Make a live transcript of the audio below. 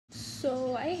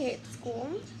So I hate school.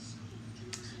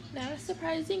 Not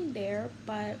surprising there,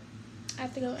 but I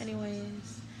have to go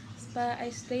anyways. But I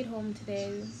stayed home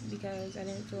today because I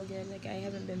didn't feel good. Like I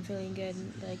haven't been feeling good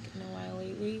like in a while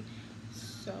lately.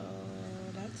 So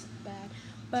that's bad.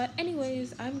 But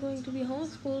anyways, I'm going to be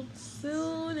homeschooled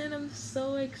soon and I'm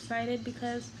so excited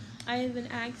because I have been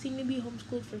asking to be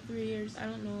homeschooled for 3 years. I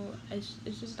don't know.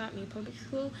 It's just not me. Public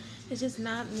school. It's just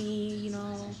not me.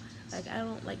 Like I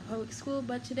don't like public school.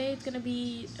 But today it's gonna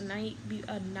be a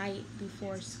night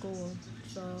before school.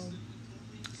 So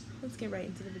let's get right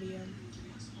into the video.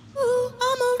 Ooh,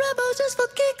 I'm a rebel just for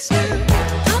kicks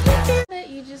now. That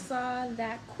you just saw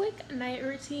that quick night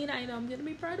routine. I know I'm gonna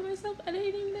be proud of myself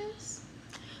editing this,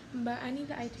 but I need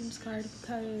the iTunes card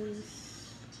because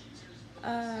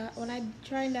when I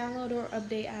try and download or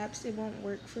update apps, it won't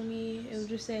work for me. It'll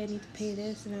just say I need to pay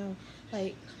this, and I'll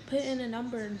like put in a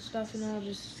number and stuff, and I'll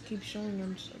just keep showing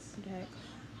them stuff. What the heck?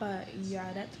 But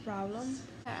yeah, that's a problem.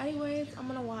 Anyways, I'm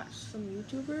gonna watch some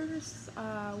YouTubers.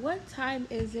 What time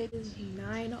is it? It's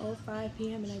 9:05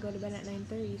 p.m. and I go to bed at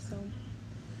 9:30. So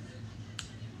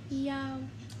yeah,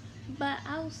 but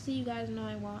I'll see you guys. No,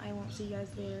 I won't. I won't see you guys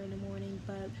later in the morning.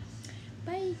 But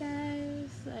bye, guys.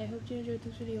 I hope you enjoyed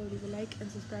this video. Leave a like and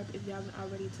subscribe if you haven't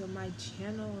already to my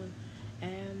channel.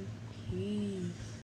 And peace.